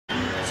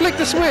Flick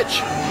the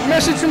switch!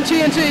 Message from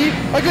TNT!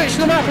 I glitched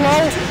the map,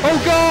 lol!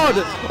 Oh god!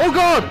 Oh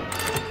god!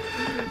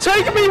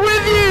 Take me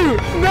with you!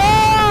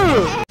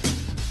 No!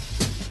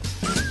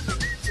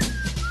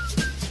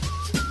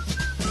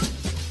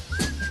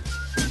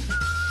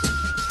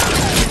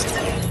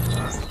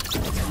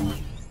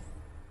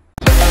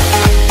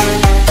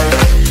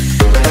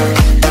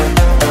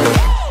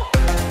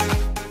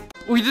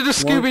 We did a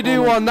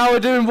Scooby-Doo one, now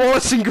we're doing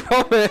Wallace and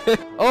Gromit.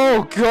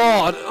 Oh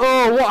god,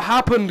 oh, what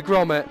happened,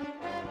 Gromit?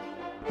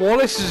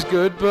 Wallace is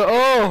good, but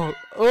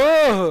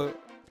oh.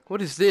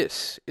 What is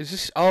this? Is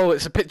this, oh,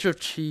 it's a picture of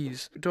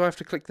cheese. Do I have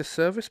to click the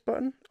service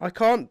button? I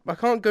can't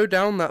go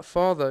down that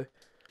far though.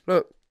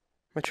 Look,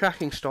 my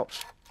tracking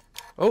stops.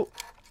 Oh.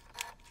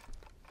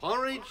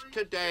 Porridge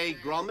today,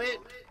 Gromit.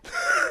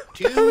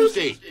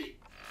 Tuesday.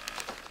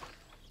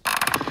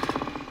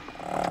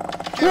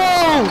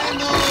 Whoa!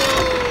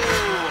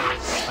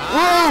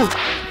 Whoa!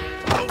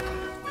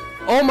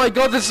 Oh my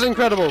god, this is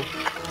incredible!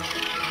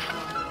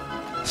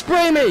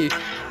 Spray me!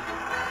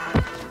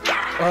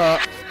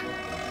 What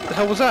the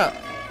hell was that?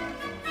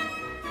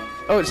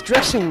 Oh, it's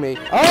dressing me.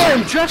 Oh,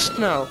 I'm dressed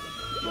now!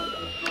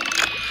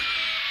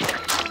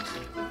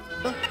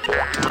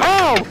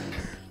 Oh!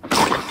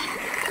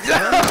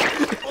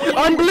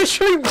 I'm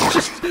literally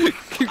just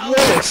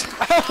Wallace.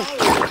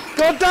 Oh,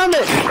 god damn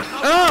it!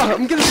 Oh,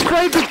 I'm getting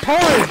sprayed with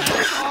porridge!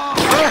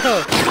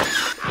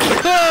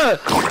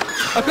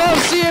 I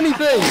can't see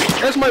anything!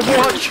 There's my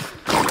watch!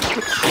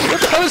 What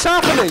the hell is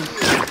happening?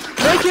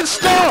 Make it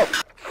stop!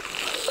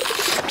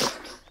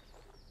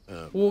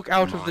 Walk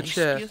out of the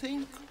chair. You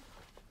think?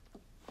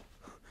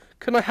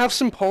 Can I have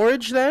some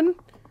porridge then?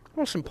 I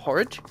want some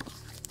porridge.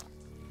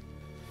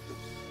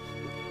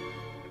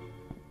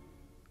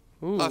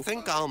 Ooh. I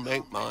think I'll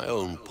make my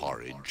own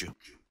porridge.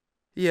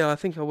 Yeah, I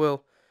think I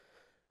will.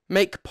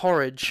 Make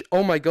porridge.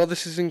 Oh my god,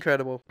 this is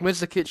incredible.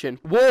 Where's the kitchen?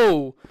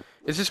 Whoa!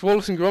 Is this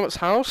Wallace and Gromit's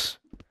house?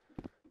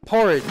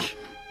 Porridge.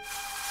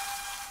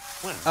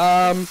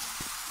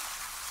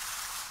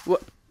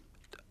 What?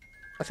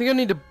 I think I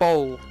need a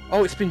bowl.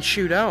 Oh, it's been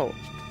chewed out.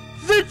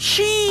 The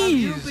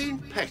cheese! Have you been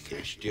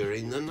peckish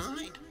during the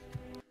night?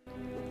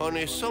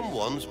 Only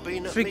someone's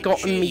been at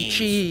Forgotten me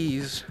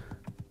cheese.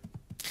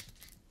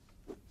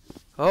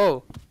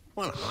 Oh.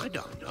 Well, I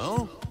don't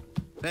know.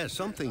 There's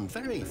something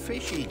very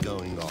fishy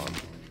going on.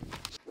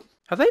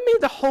 Have they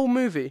made the whole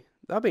movie?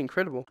 That'd be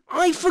incredible.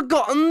 I've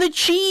forgotten the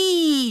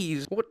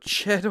cheese! What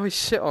chair do I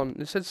sit on?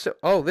 It said sit.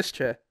 Oh, this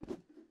chair.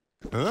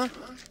 Huh?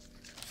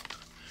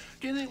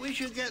 Do you think we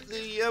should get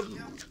the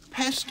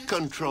pest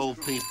control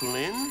people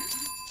in?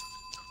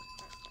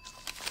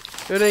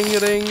 Ding,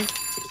 ding.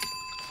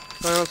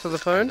 Can I answer the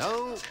phone?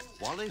 Hello?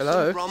 Wallace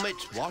Hello? and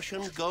Gromit's Wash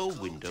and Go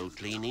window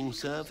cleaning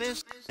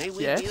service. Hey,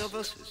 with Yes? the other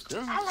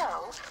assistant.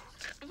 Hello.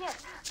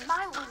 Yes,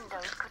 my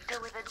windows could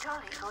do with a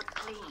jolly good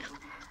clean.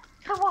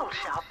 The wool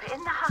shop in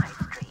the High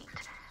Street.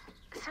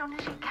 As soon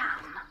as you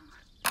can.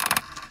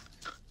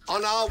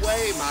 On our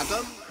way,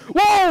 madam.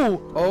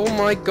 Whoa! Oh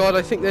my god,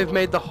 I think they've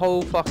made the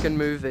whole fucking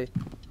movie.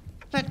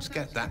 Let's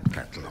get that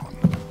kettle on.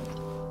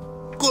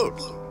 Good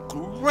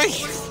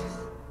grief!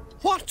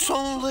 What's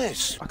all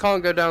this? I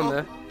can't go down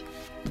there.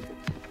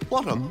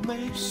 What a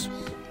mess.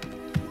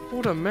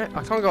 What a mess.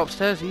 I can't go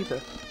upstairs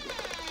either.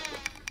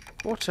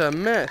 What a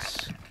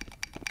mess.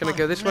 Can I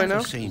go this way now?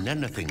 I've never seen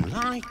anything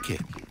like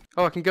it.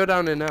 Oh, I can go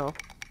down here now.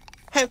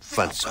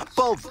 Heavens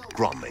above,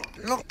 Gromit.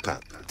 Look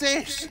at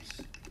this.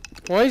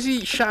 Why is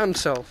he shat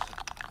himself?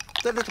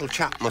 The little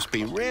chap must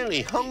be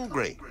really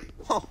hungry.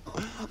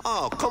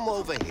 Oh, come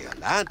over here,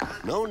 lad.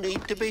 No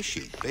need to be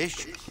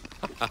sheepish.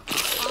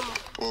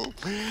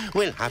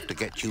 We'll have to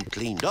get you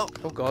cleaned up.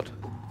 Oh god.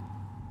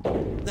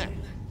 There.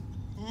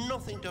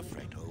 Nothing to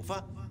fret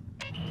over.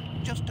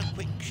 Just a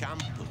quick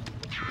shampoo.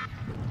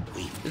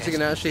 Is it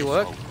gonna actually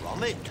work?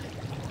 Gromit.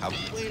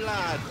 Haven't we,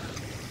 lad?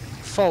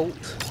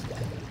 Fault.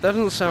 That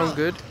doesn't sound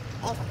good.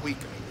 Off we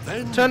go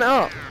then. Turn it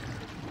up.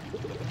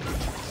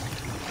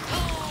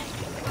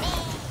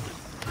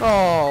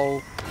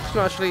 Oh, it's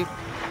not actually.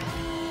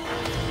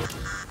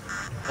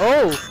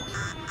 Oh,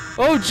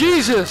 oh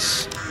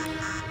Jesus!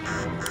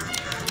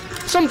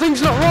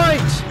 Something's not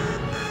right.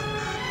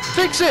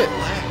 Fix it.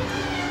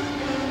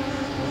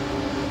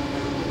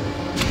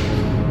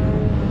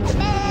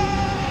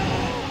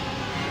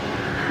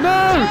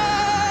 No!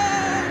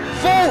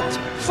 Fault!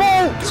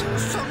 Fault!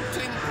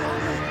 Something,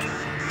 Gromit.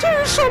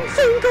 Do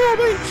something,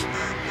 Gromit!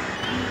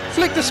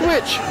 Flick the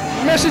switch!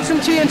 Message from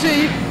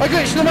TNT! I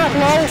glitched the map,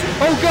 lol!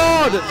 Oh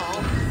god!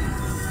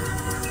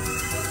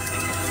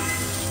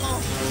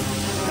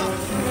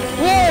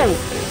 Whoa!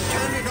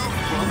 Turn it off,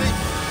 Gromit.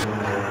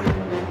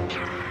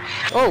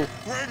 Oh,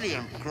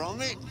 Brilliant,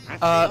 Gromit.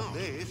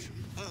 This.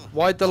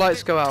 why'd the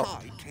lights go out?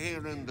 Tight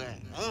here and there,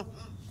 huh?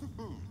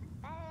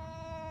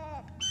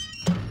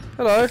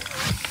 Hello.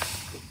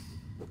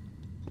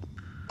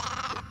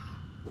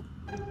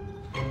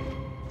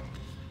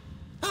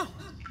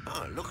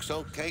 Oh, it looks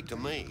okay to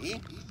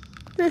me.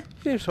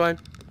 Seems fine.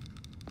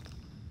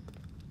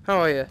 How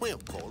are you? We'll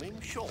call him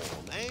Sean,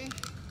 eh?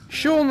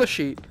 Sean the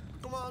sheep.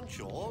 Come on,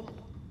 Sean.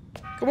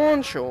 Come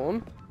on,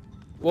 Sean.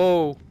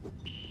 Whoa.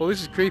 Oh,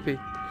 this is creepy.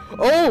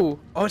 Oh!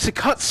 Oh, it's a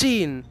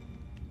cutscene!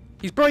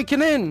 He's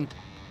breaking in!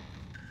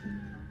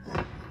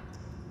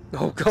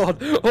 Oh, God.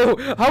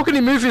 Oh, how can he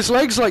move his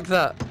legs like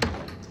that?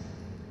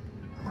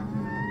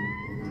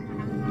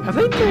 Have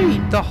they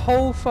made the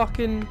whole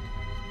fucking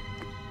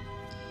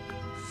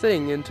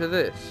thing into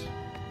this?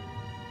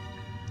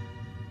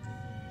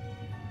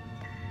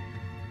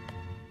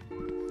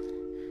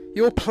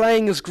 You're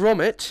playing as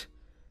Gromit.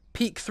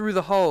 Peek through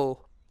the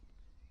hole.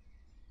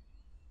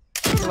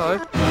 Hello.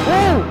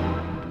 Oh!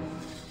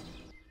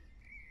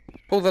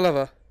 Pull the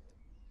lever.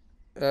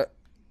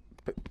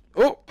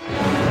 Oh!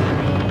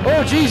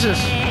 Oh, Jesus!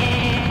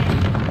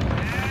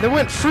 They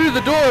went through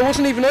the door. It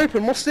wasn't even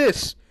open. What's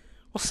this?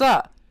 What's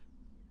that?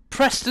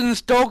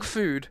 Preston's dog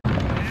food.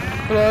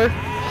 Hello.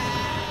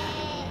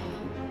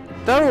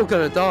 They're all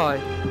gonna die.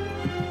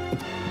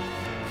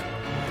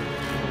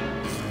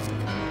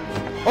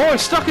 Oh, I'm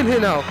stuck in here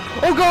now.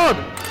 Oh, God!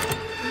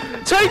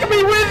 Take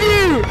me with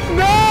you!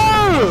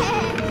 No!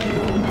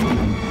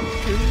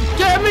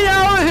 Get me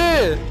out of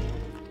here!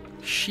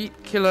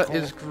 Sheep killer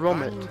is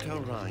Gromit.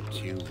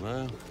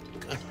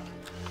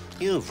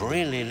 You've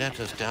really let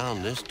us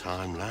down this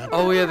time, lad.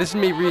 Oh yeah, this is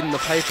me reading the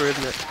paper,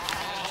 isn't it?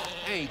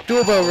 Hey,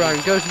 doorbell rang.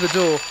 Go to the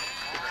door.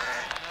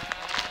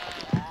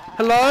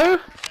 Hello?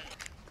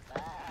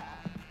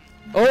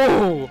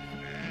 Oh!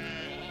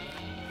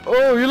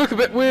 Oh, you look a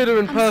bit weirder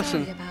in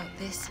person. Sorry about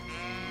this.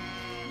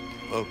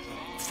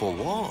 For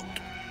what?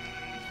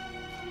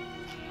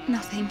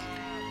 Nothing.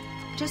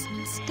 Just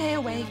stay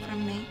away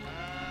from me.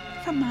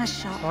 From my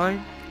shop.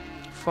 Fine.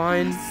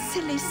 Fine. Those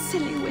silly,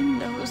 silly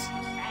windows.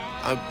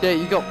 Yeah,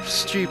 you got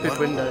stupid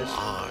windows.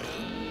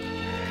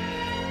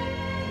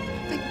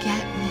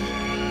 Forget me.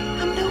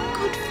 I'm no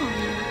good for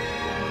you.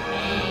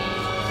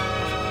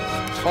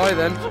 Bye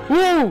then.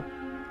 Whoa!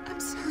 I'm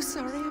so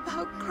sorry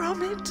about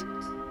Gromit.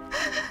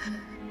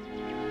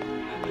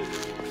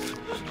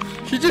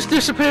 She just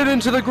disappeared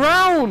into the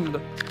ground!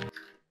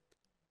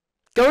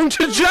 Going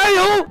to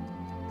jail!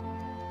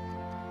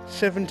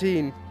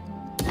 17.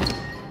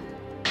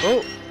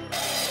 Oh.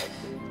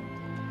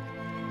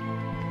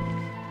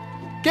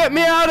 Get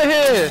me out of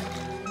here!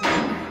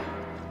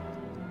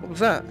 What was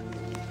that?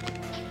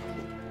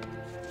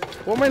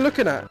 What am I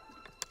looking at?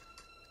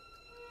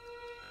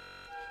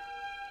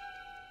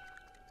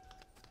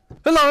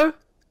 Hello?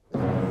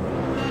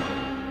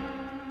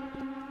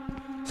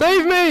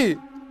 Save me!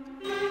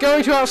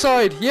 Going to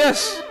outside,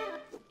 yes!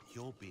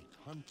 You'll be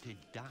hunted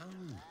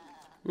down.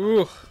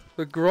 Ugh,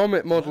 the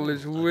Gromit model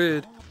is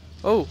weird.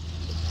 Oh.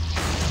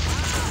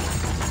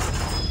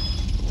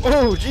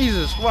 Oh,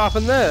 Jesus, what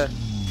happened there?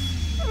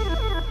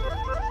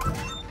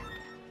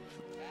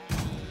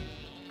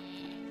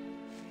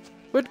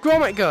 Where'd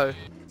Gromit go?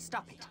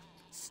 Stop it.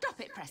 Stop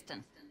it,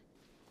 Preston.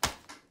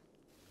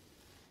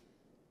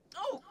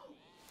 Oh!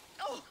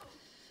 Oh!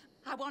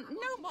 I want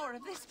no more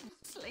of this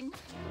sling.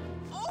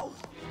 Oh!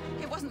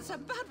 It wasn't so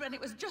bad when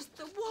it was just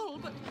the wall,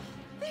 but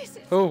this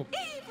is evil.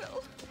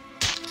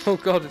 Oh,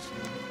 God.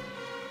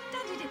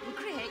 Daddy didn't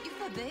create you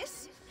for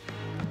this.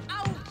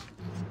 Oh!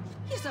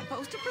 You're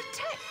supposed to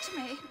protect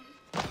me.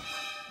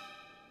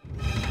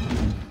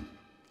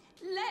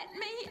 Let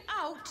me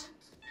out.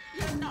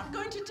 You're not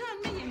going to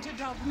turn me into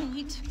dog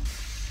meat.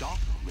 Dog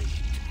meat?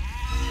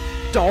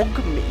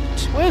 Dog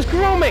meat? Where's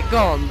Gromit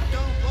gone?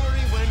 Don't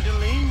worry,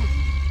 Wendelin.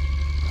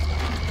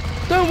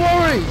 Don't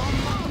worry. I'm on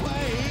my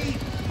way.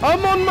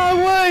 I'm on my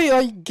way,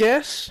 I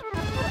guess.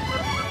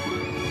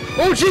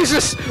 Oh,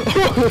 Jesus!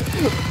 Hello!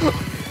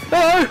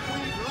 We've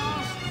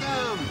lost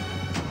them.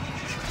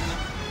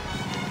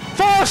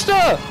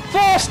 Faster!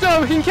 Faster!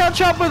 We can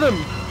catch up with them!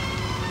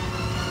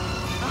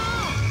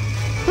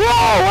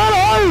 Whoa!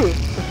 Hello!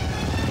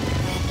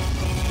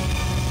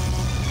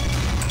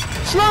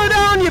 Slow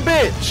down, you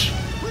bitch!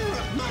 We're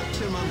at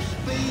maximum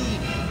speed.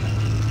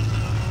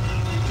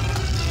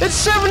 It's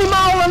 70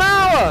 miles an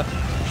hour!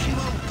 She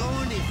won't go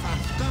any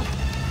faster.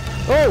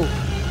 Oh!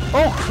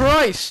 Oh,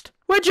 Christ!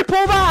 Where'd you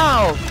pull that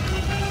out?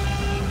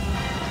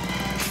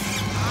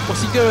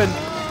 What's he doing?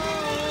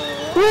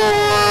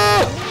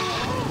 Whoa!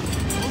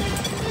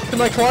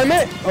 Can I climb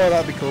it? Oh,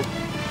 that'd be cool.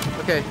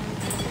 Okay.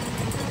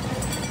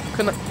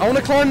 I want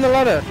to climb the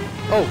ladder.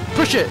 Oh,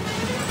 push it!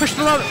 Push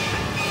the ladder!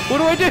 What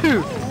do I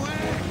do?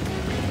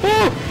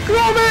 Oh!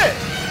 Gromit!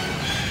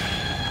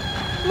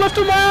 I'm left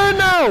on my own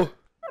now!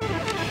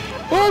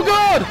 Oh,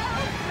 God!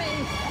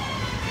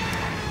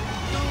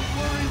 Don't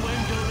worry,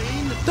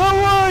 Wendelin. Don't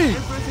worry!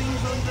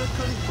 Everything's under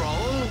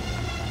control.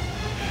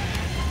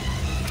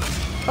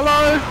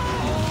 Hello?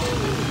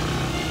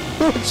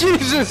 Oh,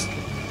 Jesus!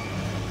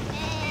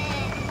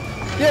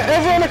 Yeah,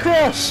 everyone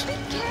across! Be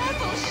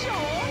careful,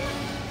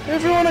 Sean.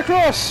 Everyone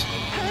across!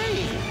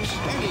 Hey,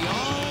 steady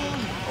on.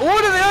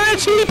 What are they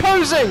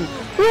T-posing?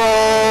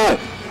 Whoa!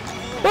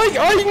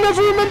 I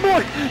never remember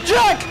what...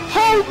 Jack!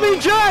 Hold me,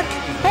 Jack!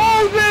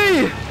 Hold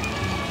me!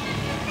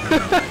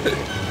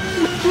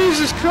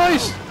 Jesus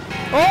Christ!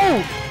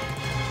 Oh!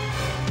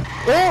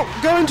 Oh,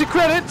 going to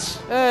credits!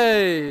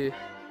 Hey!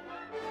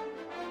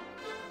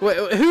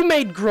 Wait, who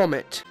made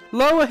Gromit?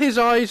 Lower his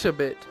eyes a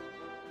bit.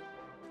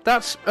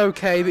 That's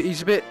okay, but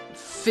he's a bit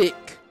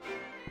thick.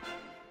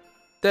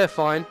 They're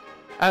fine.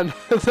 And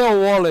the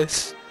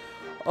Wallace.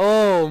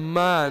 Oh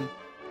man,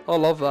 I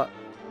love that.